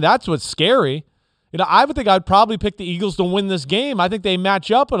 I mean, that's what's scary. I would think I'd probably pick the Eagles to win this game. I think they match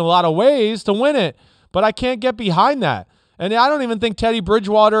up in a lot of ways to win it, but I can't get behind that. And I don't even think Teddy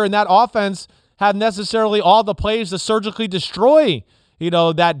Bridgewater and that offense have necessarily all the plays to surgically destroy,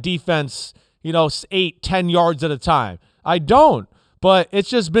 that defense, 8-10 yards at a time. I don't, but it's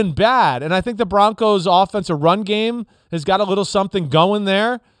just been bad. And I think the Broncos' offensive run game has got a little something going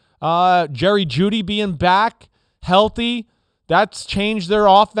there. Jerry Jeudy being back, healthy, that's changed their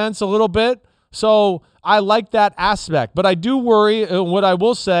offense a little bit. So I like that aspect. But I do worry, what I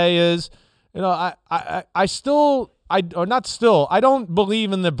will say is, I don't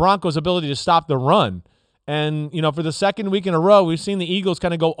believe in the Broncos' ability to stop the run. And, for the second week in a row, we've seen the Eagles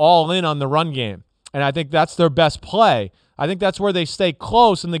kind of go all in on the run game. And I think that's their best play. I think that's where they stay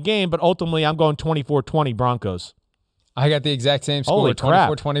close in the game, but ultimately I'm going 24-20 Broncos. I got the exact same score,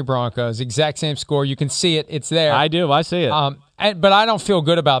 24-20 Broncos. Exact same score. You can see it. It's there. I do. I see it. But I don't feel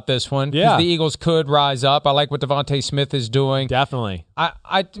good about this one because Yeah. the Eagles could rise up. I like what Devontae Smith is doing. Definitely.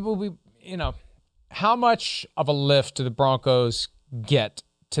 How much of a lift do the Broncos get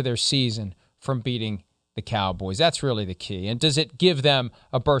to their season from beating the Cowboys? That's really the key. And does it give them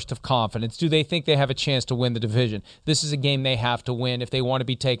a burst of confidence? Do they think they have a chance to win the division? This is a game they have to win if they want to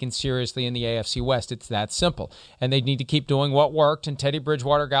be taken seriously in the AFC West. It's that simple. And they need to keep doing what worked. And Teddy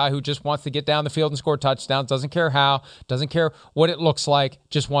Bridgewater, guy who just wants to get down the field and score touchdowns, doesn't care how, doesn't care what it looks like,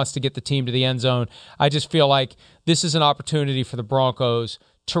 just wants to get the team to the end zone. I just feel like this is an opportunity for the Broncos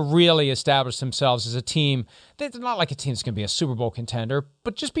to really establish themselves as a team. It's not like a team that's going to be a Super Bowl contender,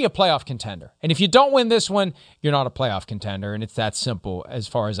 but just be a playoff contender. And if you don't win this one, you're not a playoff contender, and it's that simple as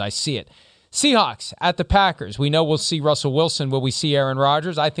far as I see it. Seahawks at the Packers. We know we'll see Russell Wilson. Will we see Aaron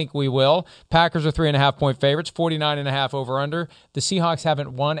Rodgers? I think we will. Packers are 3.5-point favorites, 49.5 over-under. The Seahawks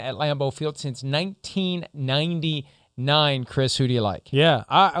haven't won at Lambeau Field since 1999. Chris, who do you like? Yeah,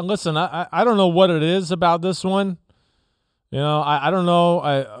 I don't know what it is about this one. You know, I don't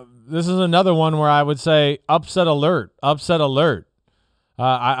know. This is another one where I would say upset alert. I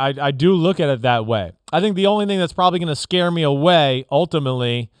do look at it that way. I think the only thing that's probably going to scare me away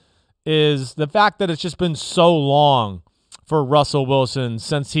ultimately is the fact that it's just been so long for Russell Wilson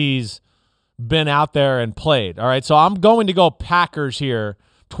since he's been out there and played. All right, so I'm going to go Packers here,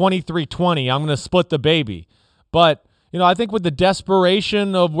 23-20. I'm going to split the baby. But, you know, I think with the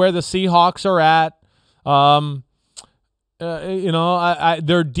desperation of where the Seahawks are at,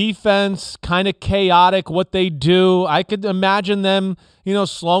 their defense kind of chaotic, what they do. I could imagine them,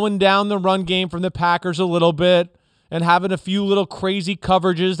 slowing down the run game from the Packers a little bit and having a few little crazy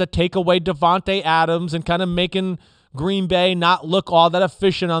coverages that take away Devontae Adams and kind of making Green Bay not look all that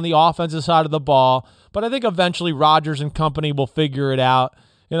efficient on the offensive side of the ball. But I think eventually Rodgers and company will figure it out.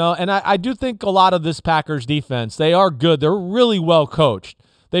 And I do think a lot of this Packers defense, they are good. They're really well coached.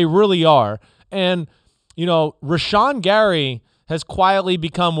 They really are. And Rashawn Gary has quietly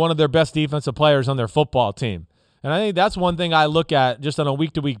become one of their best defensive players on their football team. And I think that's one thing I look at just on a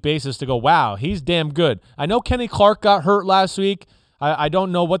week-to-week basis to go, wow, he's damn good. I know Kenny Clark got hurt last week. I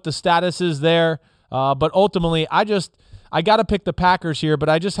don't know what the status is there. But ultimately, I got to pick the Packers here, but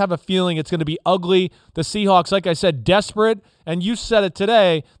I just have a feeling it's going to be ugly. The Seahawks, like I said, desperate. And you said it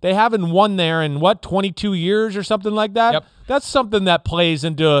today, they haven't won there in, 22 years or something like that? Yep. That's something that plays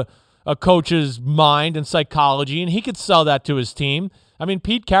into a coach's mind and psychology, and he could sell that to his team. I mean,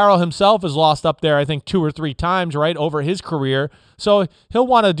 Pete Carroll himself has lost up there, I think, 2 or 3 times, right, over his career. So he'll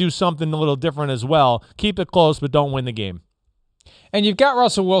want to do something a little different as well. Keep it close, but don't win the game. And you've got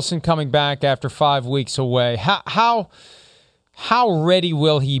Russell Wilson coming back after 5 weeks away. How ready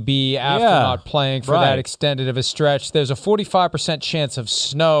will he be after not playing for that extended of a stretch? There's a 45% chance of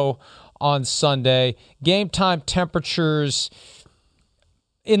snow on Sunday. Game time temperatures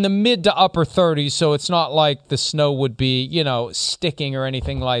in the mid to upper 30s, so it's not like the snow would be, sticking or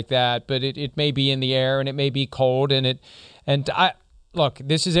anything like that, but it may be in the air and it may be cold. Look,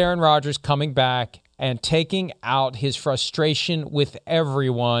 this is Aaron Rodgers coming back and taking out his frustration with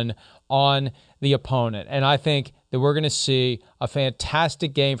everyone on the opponent. And I think that we're going to see a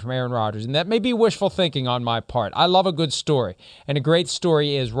fantastic game from Aaron Rodgers. And that may be wishful thinking on my part. I love a good story. And a great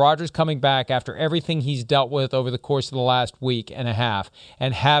story is Rodgers coming back after everything he's dealt with over the course of the last week and a half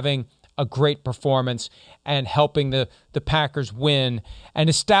and having a great performance and helping the Packers win and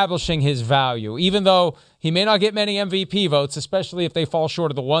establishing his value. Even though he may not get many MVP votes, especially if they fall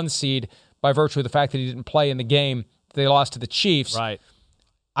short of the 1 seed by virtue of the fact that he didn't play in the game they lost to the Chiefs. Right.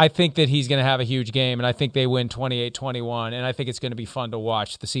 I think that he's going to have a huge game, and I think they win 28-21, and I think it's going to be fun to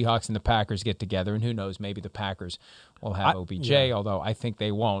watch the Seahawks and the Packers get together, and who knows, maybe the Packers will have OBJ, although I think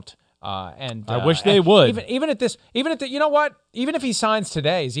they won't. I wish they would. Even if he signs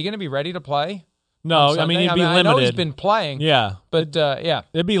today, is he going to be ready to play? No, I mean, he'd be limited. I know he's been playing. Yeah. But,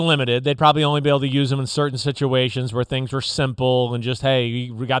 it'd be limited. They'd probably only be able to use him in certain situations where things were simple and just,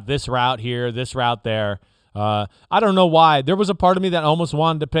 hey, we got this route here, this route there. I don't know why. There was a part of me that almost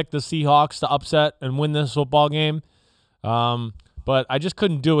wanted to pick the Seahawks to upset and win this football game, but I just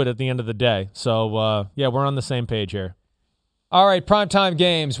couldn't do it at the end of the day. So, we're on the same page here. All right, primetime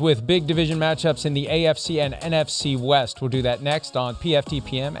games with big division matchups in the AFC and NFC West. We'll do that next on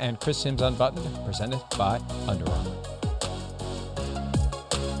PFTPM and Chris Sims Unbuttoned, presented by Under Armour.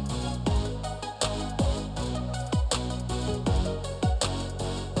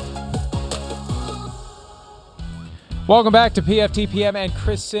 Welcome back to PFTPM and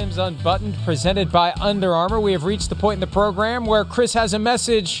Chris Sims Unbuttoned, presented by Under Armour. We have reached the point in the program where Chris has a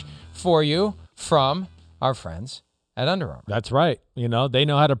message for you from our friends at Under Armour. That's right. They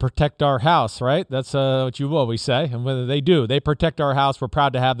know how to protect our house, right? That's what you always say. And whether they do, they protect our house. We're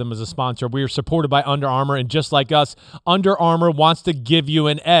proud to have them as a sponsor. We are supported by Under Armour, and just like us, Under Armour wants to give you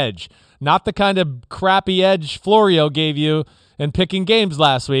an edge. Not the kind of crappy edge Florio gave you and picking games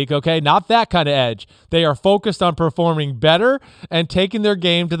last week, okay? Not that kind of edge. They are focused on performing better and taking their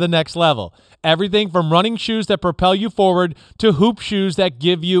game to the next level. Everything from running shoes that propel you forward to hoop shoes that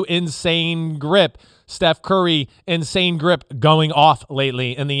give you insane grip. Steph Curry, insane grip going off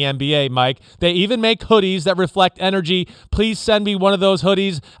lately in the NBA, Mike. They even make hoodies that reflect energy. Please send me one of those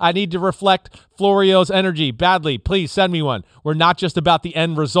hoodies. I need to reflect Florio's energy badly. Please send me one. We're not just about the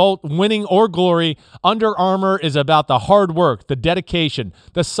end result, winning or glory. Under Armour is about the hard work, the dedication,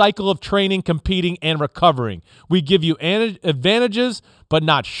 the cycle of training, competing, and recovering. We give you advantages, but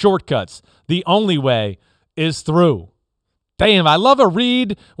not shortcuts. The only way is through. Damn, I love a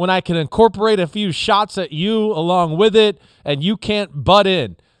read when I can incorporate a few shots at you along with it, and you can't butt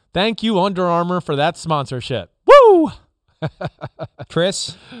in. Thank you, Under Armour, for that sponsorship. Woo!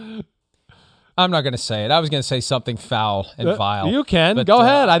 Chris, I'm not going to say it. I was going to say something foul and vile. You can. But, go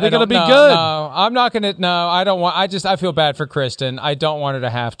ahead. I think it'll be good. No, I'm not going to. No, I don't want. I feel bad for Kristen. I don't want her to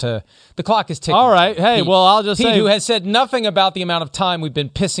have to. The clock is ticking. All right. Hey, Pete, well, I'll just Pete, say. who has said nothing about the amount of time we've been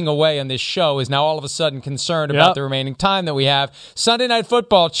pissing away on this show, is now all of a sudden concerned about the remaining time that we have. Sunday Night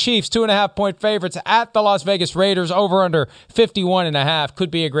Football, Chiefs, 2.5-point favorites at the Las Vegas Raiders, over under 51.5.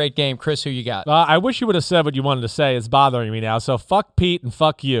 Could be a great game. Chris, who you got? I wish you would have said what you wanted to say. It's bothering me now. So fuck Pete and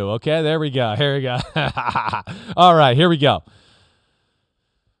fuck you. Okay, there we go. Here we go. All right, here we go.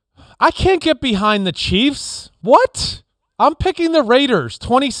 I can't get behind the Chiefs. What? I'm picking the Raiders,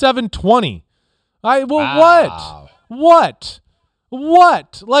 27-20. Wow. What?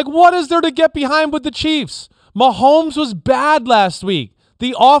 Like, what is there to get behind with the Chiefs? Mahomes was bad last week.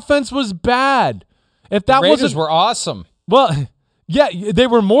 The offense was bad. If that the Raiders wasn't, were awesome. Well, yeah, they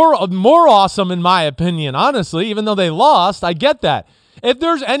were more awesome in my opinion, honestly, even though they lost. I get that. If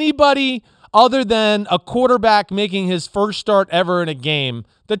there's anybody other than a quarterback making his first start ever in a game,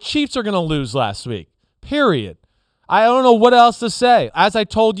 the Chiefs are going to lose last week, period. I don't know what else to say. As I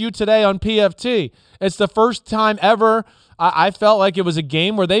told you today on PFT, it's the first time ever I felt like it was a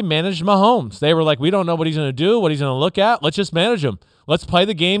game where they managed Mahomes. They were like, we don't know what he's going to do, what he's going to look at. Let's just manage him. Let's play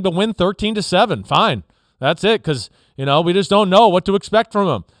the game to win 13-7. Fine. That's it, because, we just don't know what to expect from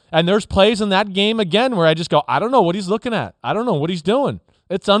him. And there's plays in that game, again, where I just go, I don't know what he's looking at. I don't know what he's doing.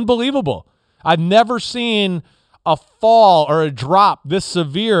 It's unbelievable. I've never seen a fall or a drop this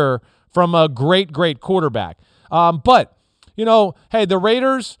severe from a great quarterback. But, hey, the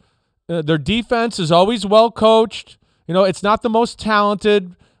Raiders, their defense is always well coached. It's not the most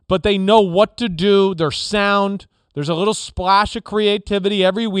talented, but they know what to do. They're sound. There's a little splash of creativity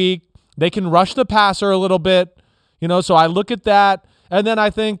every week. They can rush the passer a little bit, so I look at that. And then I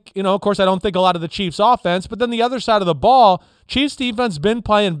think, of course, I don't think a lot of the Chiefs offense, but then the other side of the ball, Chiefs defense been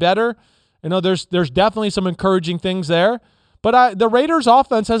playing better. There's definitely some encouraging things there, but the Raiders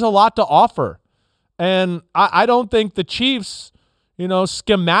offense has a lot to offer. And I don't think the Chiefs,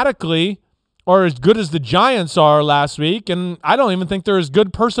 schematically are as good as the Giants are last week. And I don't even think they're as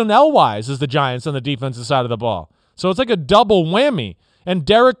good personnel-wise as the Giants on the defensive side of the ball. So it's like a double whammy. And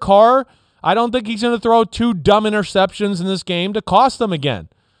Derek Carr, I don't think he's going to throw 2 dumb interceptions in this game to cost them again.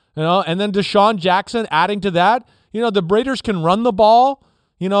 And then Deshaun Jackson adding to that. The Raiders can run the ball,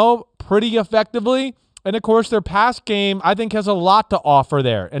 pretty effectively. And, of course, their pass game, I think, has a lot to offer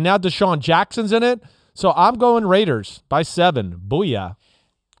there. And now Deshaun Jackson's in it. So I'm going Raiders by 7. Booyah.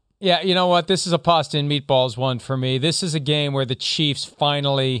 Yeah, you know what? This is a pasta and meatballs one for me. This is a game where the Chiefs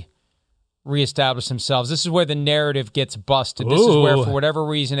finally reestablish themselves. This is where the narrative gets busted. This is where, for whatever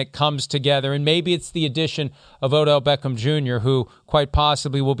reason, it comes together. And maybe it's the addition of Odell Beckham Jr., who quite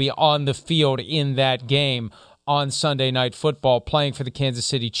possibly will be on the field in that game on Sunday Night Football, playing for the Kansas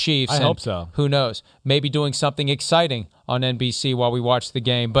City Chiefs. I hope so. Who knows? Maybe doing something exciting on NBC while we watch the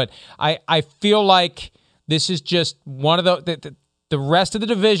game. But I feel like this is just one of the rest of the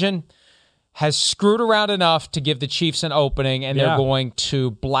division has screwed around enough to give the Chiefs an opening, and they're going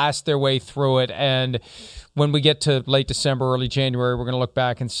to blast their way through it. And when we get to late December, early January, we're going to look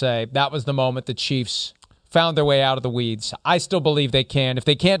back and say, that was the moment the Chiefs found their way out of the weeds. I still believe they can. If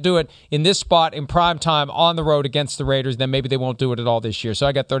they can't do it in this spot in prime time on the road against the Raiders, then maybe they won't do it at all this year. So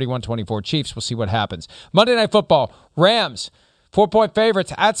I got 31-24 Chiefs. We'll see what happens. Monday Night Football, Rams, 4-point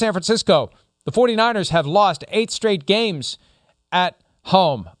favorites at San Francisco. The 49ers have lost 8 straight games at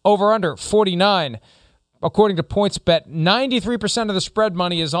home. Over under 49. According to PointsBet, 93% of the spread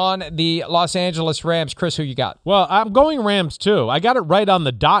money is on the Los Angeles Rams. Chris, who you got? Well, I'm going Rams too. I got it right on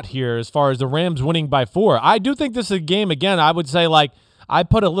the dot here as far as the Rams winning by 4. I do think this is a game, again, I would say, like, I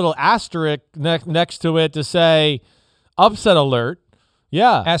put a little asterisk next to it to say upset alert.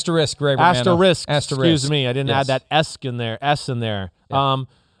 Yeah. Asterisk, Ray Asterisk. Excuse me. I didn't add that S in there.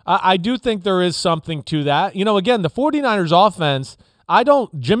 I do think there is something to that. Again, the 49ers offense,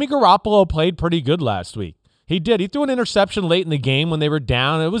 Jimmy Garoppolo played pretty good last week. He did. He threw an interception late in the game when they were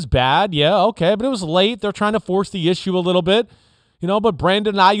down. It was bad. Yeah, okay, but it was late. They're trying to force the issue a little bit. But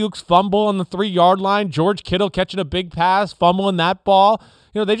Brandon Ayuk's fumble on the 3-yard line, George Kittle catching a big pass, fumbling that ball.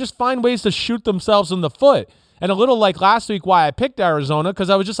 They just find ways to shoot themselves in the foot. And a little like last week why I picked Arizona, because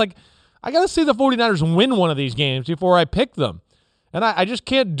I was just like, I got to see the 49ers win one of these games before I pick them. And I just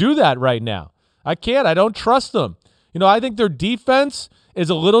can't do that right now. I can't. I don't trust them. I think their defense is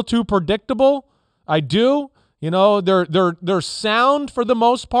a little too predictable. I do. They're sound for the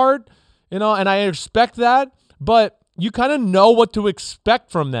most part, and I expect that, but you kind of know what to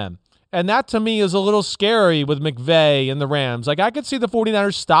expect from them. And that to me is a little scary with McVay and the Rams. Like, I could see the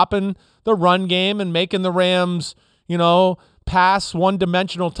 49ers stopping the run game and making the Rams, pass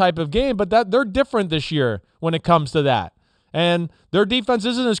one-dimensional type of game, but that they're different this year when it comes to that. And their defense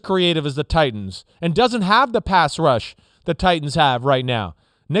isn't as creative as the Titans and doesn't have the pass rush the Titans have right now.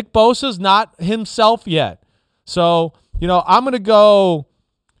 Nick Bosa's not himself yet. So, I'm going to go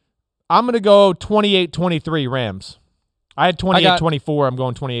 28-23 Rams. I had 28-24. I'm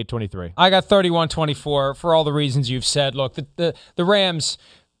going 28-23. I got 31-24 for all the reasons you've said. Look, the Rams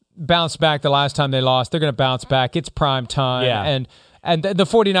bounced back the last time they lost. They're going to bounce back. It's prime time. Yeah. And the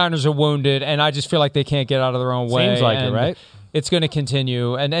 49ers are wounded, and I just feel like they can't get out of their own way. Seems like it, right? It's going to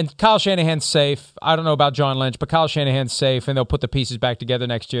continue. And Kyle Shanahan's safe. I don't know about John Lynch, but Kyle Shanahan's safe, and they'll put the pieces back together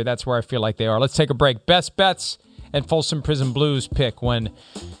next year. That's where I feel like they are. Let's take a break. Best bets and Folsom Prison Blues pick when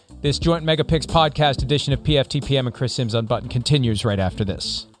this joint Mega Picks podcast edition of PFTPM and Chris Sims Unbuttoned continues right after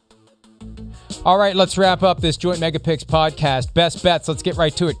this. All right, let's wrap up this joint Mega Picks podcast. Best bets. Let's get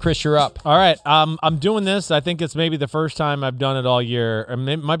right to it. Chris, you're up. All right. I'm doing this. I think it's maybe the first time I've done it all year. Or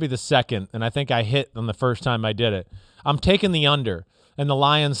it might be the second, and I think I hit on the first time I did it. I'm taking the under in the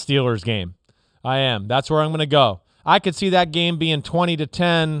Lions-Steelers game. I am. That's where I'm going to go. I could see that game being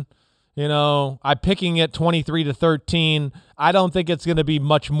 20-10. I'm picking it 23-13. I don't think it's going to be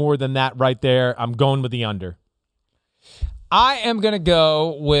much more than that right there. I'm going with the under. I am going to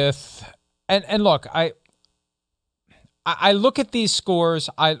go with... And look, I look at these scores,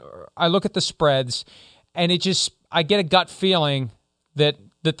 I look at the spreads, and I get a gut feeling that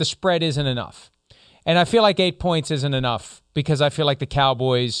the spread isn't enough. And I feel like 8 points isn't enough because I feel like the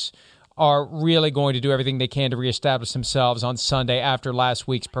Cowboys are really going to do everything they can to reestablish themselves on Sunday after last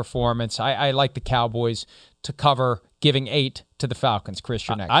week's performance. I like the Cowboys to cover, giving 8 to the Falcons. Chris,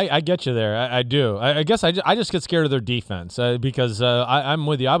 you're next. I get you there. I do. I guess I just get scared of their defense because I'm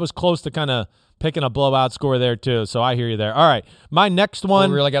with you. I was close to kind of picking a blowout score there too, so I hear you there. All right, my next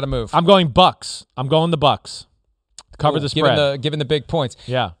one. We really got to move. I'm going Bucks. I'm going the Bucks. Cover the spread. Given the big points.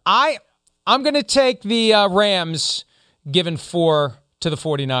 Yeah. I'm going to take the Rams giving 4 to the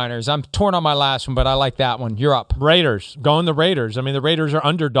 49ers. I'm torn on my last one, but I like that one. You're up. Raiders. Going the Raiders. I mean, the Raiders are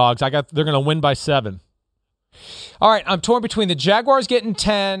underdogs. They're going to win by 7. All right, I'm torn between the Jaguars getting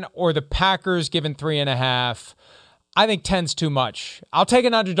 10 or the Packers giving 3.5. I think 10's too much. I'll take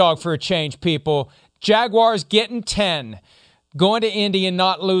an underdog for a change, people. Jaguars getting 10. Going to Indy and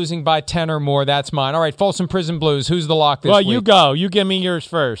not losing by 10 or more. That's mine. All right, Folsom Prison Blues. Who's the lock this week? Well, you go. You give me yours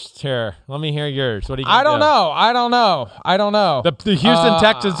first. Here, let me hear yours. What do you I don't know. The Houston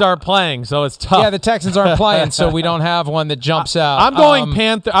Texans are playing, so it's tough. Yeah, the Texans aren't playing, so we don't have one that jumps out. I'm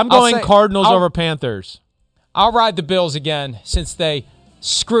going I'm going Cardinals over Panthers. I'll ride the Bills again since they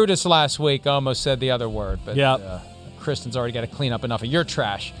screwed us last week. I almost said the other word, but Kristen's already got to clean up enough of your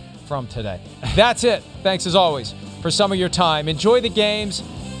trash from today. That's it. Thanks as always for some of your time. Enjoy the games.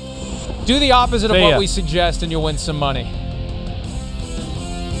 Do the opposite of what we suggest, and you'll win some money.